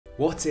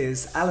What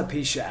is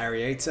alopecia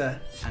areata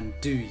and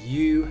do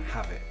you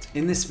have it?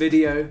 In this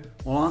video,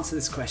 we'll answer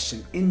this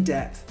question in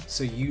depth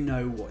so you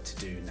know what to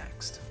do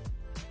next.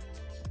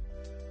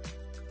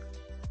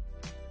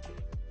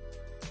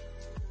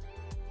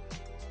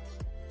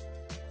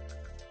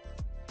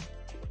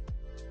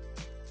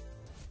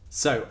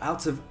 So,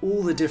 out of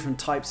all the different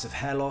types of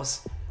hair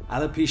loss,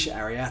 alopecia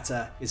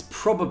areata is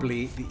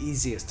probably the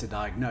easiest to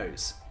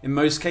diagnose. In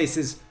most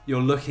cases,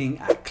 you're looking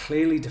at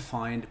clearly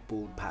defined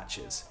bald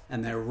patches,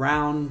 and they're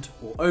round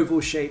or oval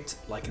shaped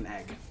like an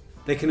egg.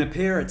 They can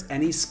appear at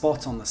any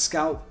spot on the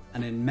scalp,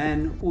 and in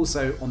men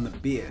also on the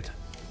beard.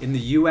 In the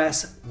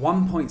US,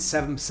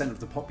 1.7% of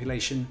the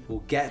population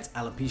will get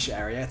alopecia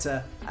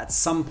areata at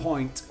some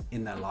point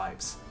in their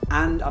lives,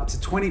 and up to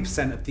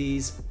 20% of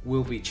these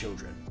will be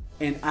children.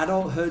 In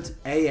adulthood,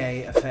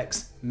 AA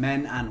affects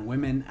men and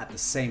women at the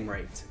same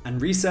rate,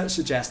 and research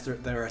suggests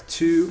that there are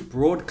two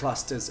broad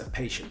clusters of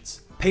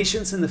patients.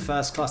 Patients in the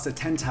first cluster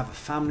tend to have a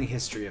family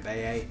history of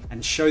AA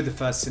and show the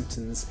first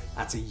symptoms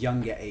at a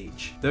younger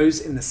age.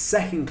 Those in the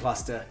second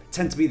cluster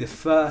tend to be the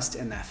first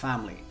in their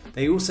family.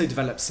 They also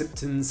develop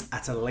symptoms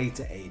at a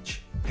later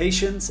age.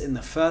 Patients in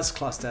the first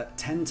cluster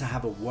tend to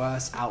have a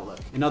worse outlook.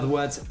 In other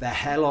words, their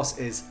hair loss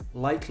is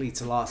likely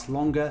to last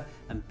longer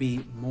and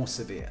be more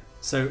severe.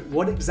 So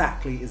what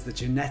exactly is the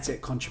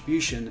genetic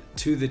contribution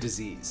to the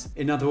disease?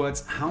 In other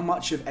words, how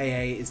much of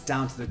AA is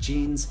down to the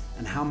genes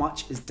and how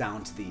much is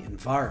down to the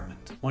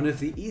environment? One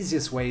of the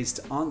easiest ways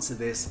to answer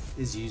this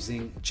is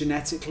using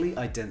genetically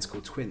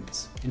identical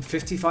twins. In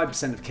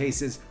 55% of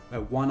cases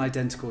where one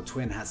identical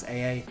twin has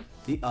AA,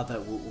 the other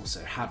will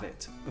also have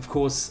it. Of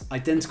course,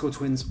 identical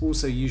twins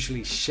also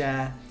usually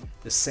share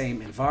the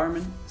same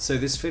environment, so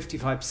this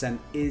 55%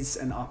 is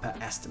an upper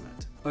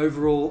estimate.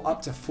 Overall,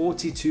 up to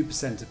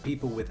 42% of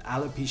people with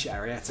alopecia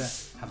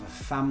areata have a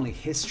family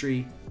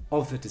history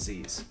of the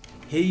disease.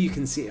 Here you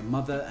can see a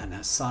mother and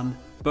her son,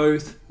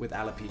 both with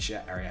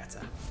alopecia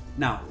areata.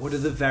 Now, what are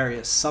the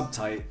various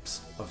subtypes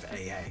of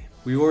AA?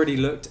 We already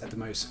looked at the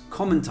most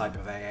common type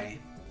of AA.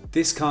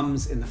 This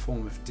comes in the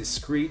form of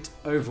discrete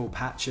oval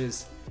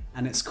patches,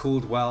 and it's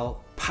called,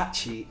 well,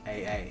 patchy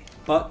AA.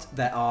 But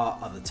there are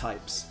other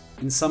types.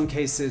 In some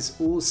cases,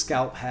 all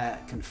scalp hair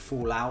can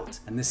fall out,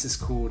 and this is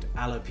called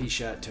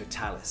alopecia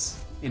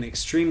totalis. In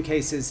extreme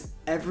cases,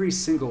 every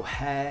single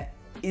hair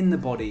in the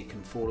body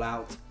can fall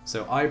out.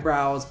 So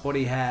eyebrows,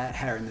 body hair,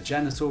 hair in the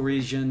genital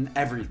region,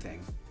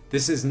 everything.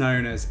 This is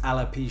known as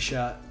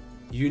alopecia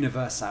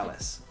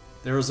universalis.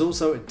 There is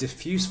also a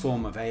diffuse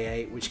form of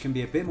AA which can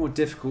be a bit more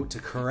difficult to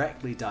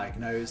correctly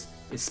diagnose,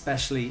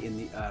 especially in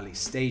the early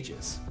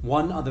stages.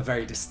 One other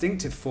very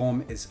distinctive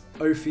form is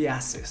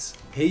ophiasis.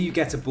 Here you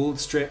get a bald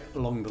strip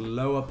along the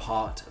lower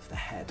part of the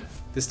head.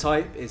 This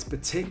type is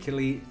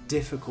particularly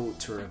difficult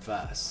to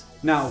reverse.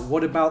 Now,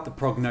 what about the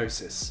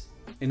prognosis?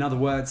 In other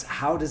words,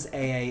 how does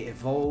AA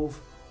evolve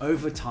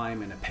over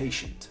time in a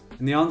patient?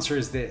 And the answer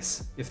is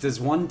this: if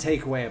there's one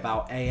takeaway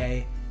about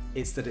AA,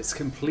 it's that it's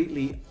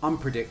completely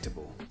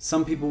unpredictable.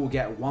 Some people will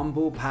get one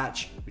bald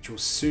patch which will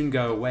soon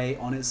go away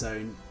on its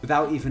own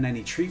without even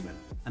any treatment,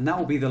 and that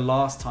will be the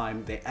last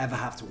time they ever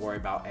have to worry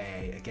about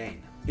AA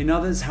again. In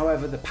others,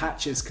 however, the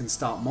patches can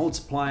start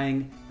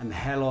multiplying and the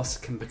hair loss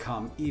can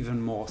become even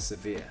more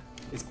severe.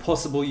 It's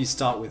possible you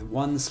start with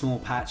one small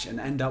patch and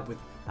end up with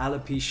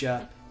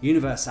alopecia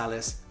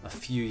universalis a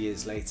few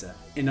years later.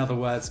 In other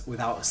words,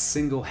 without a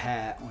single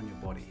hair on your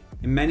body.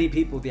 In many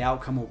people, the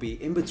outcome will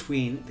be in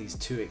between these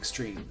two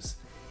extremes.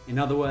 In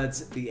other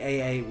words, the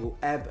AA will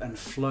ebb and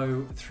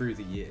flow through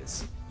the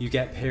years. You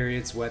get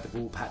periods where the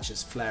bald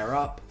patches flare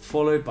up,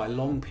 followed by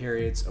long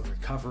periods of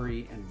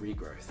recovery and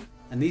regrowth.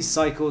 And these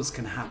cycles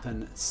can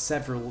happen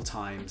several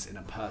times in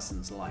a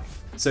person's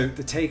life. So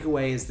the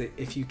takeaway is that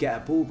if you get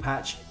a bald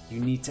patch, you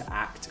need to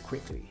act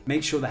quickly.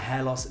 Make sure the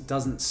hair loss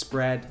doesn't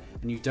spread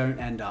and you don't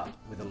end up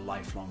with a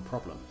lifelong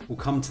problem. We'll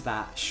come to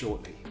that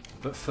shortly.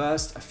 But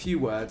first, a few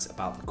words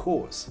about the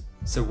cause.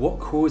 So what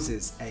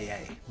causes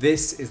AA?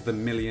 This is the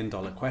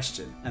million-dollar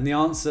question. And the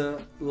answer,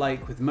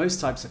 like with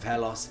most types of hair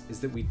loss, is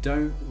that we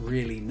don't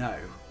really know.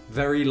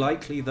 Very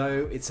likely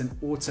though, it's an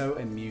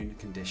autoimmune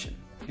condition.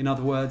 In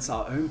other words,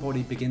 our own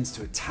body begins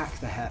to attack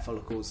the hair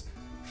follicles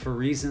for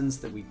reasons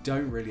that we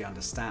don't really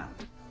understand.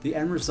 The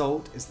end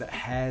result is that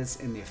hairs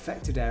in the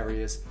affected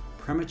areas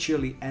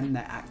prematurely end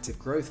their active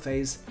growth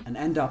phase and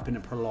end up in a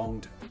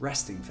prolonged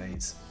resting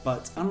phase.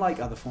 But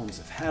unlike other forms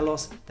of hair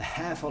loss, the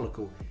hair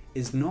follicle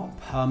is not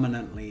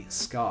permanently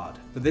scarred.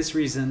 For this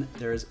reason,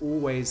 there is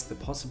always the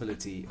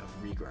possibility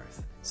of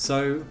regrowth.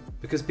 So,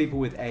 because people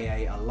with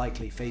AA are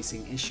likely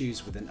facing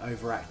issues with an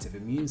overactive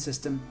immune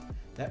system,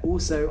 they're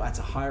also at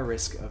a higher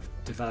risk of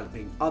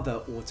developing other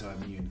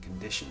autoimmune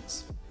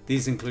conditions.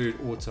 These include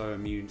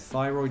autoimmune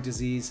thyroid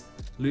disease,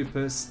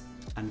 lupus,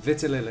 and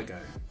vitiligo.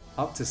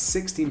 Up to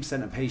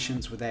 16% of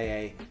patients with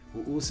AA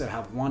will also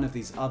have one of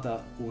these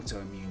other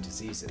autoimmune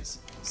diseases.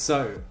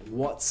 So,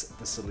 what's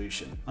the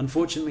solution?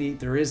 Unfortunately,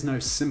 there is no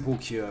simple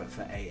cure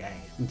for AA.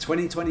 In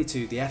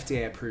 2022, the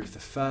FDA approved the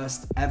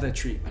first ever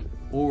treatment,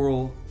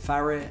 oral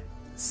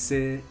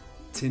faricitinib,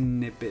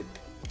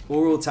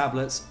 oral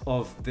tablets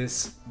of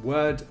this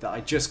word that I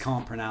just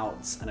can't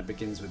pronounce, and it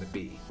begins with a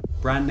B.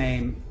 Brand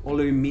name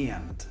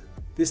Olumiant.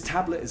 This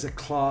tablet is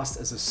classed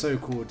as a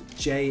so-called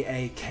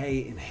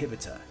JAK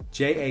inhibitor.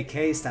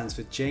 JAK stands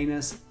for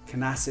Janus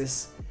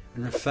Kinases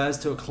and refers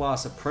to a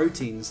class of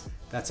proteins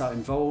that are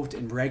involved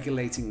in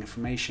regulating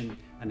inflammation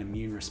and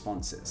immune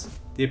responses.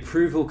 The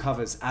approval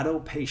covers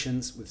adult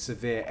patients with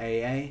severe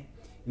AA,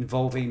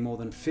 involving more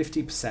than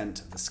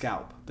 50% of the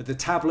scalp. But the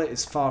tablet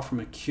is far from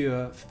a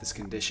cure for this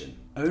condition.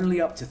 Only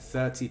up to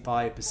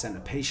 35%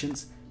 of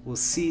patients will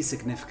see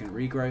significant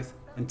regrowth,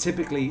 and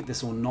typically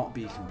this will not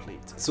be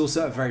complete. It's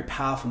also a very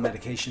powerful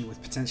medication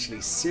with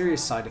potentially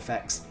serious side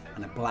effects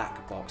and a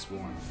black box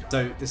warning.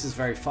 So this is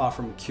very far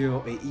from a cure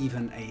or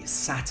even a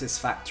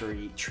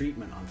satisfactory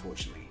treatment,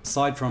 unfortunately.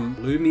 Aside from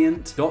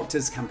Olumiant,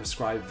 doctors can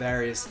prescribe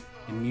various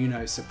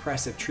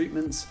immunosuppressive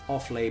treatments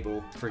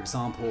off-label, for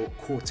example,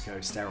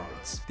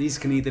 corticosteroids. These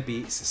can either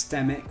be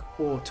systemic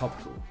or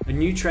topical. A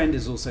new trend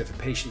is also for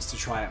patients to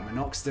try out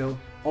minoxidil,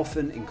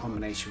 often in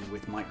combination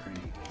with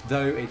microneedling.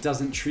 Though it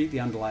doesn't treat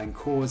the underlying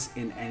cause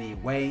in any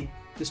way,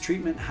 this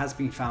treatment has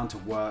been found to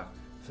work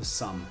for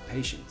some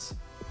patients.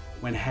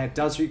 When hair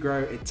does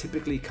regrow, it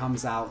typically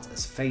comes out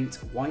as faint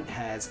white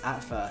hairs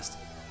at first,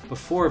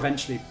 before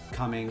eventually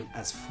becoming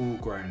as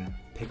full-grown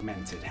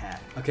pigmented hair.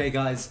 Okay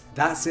guys,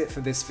 that's it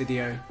for this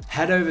video.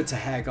 Head over to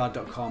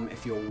hairguard.com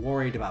if you're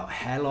worried about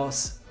hair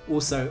loss.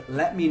 Also,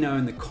 let me know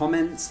in the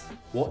comments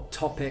what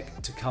topic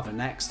to cover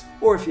next,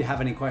 or if you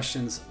have any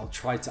questions, I'll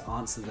try to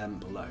answer them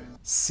below.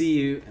 See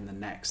you in the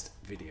next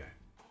video.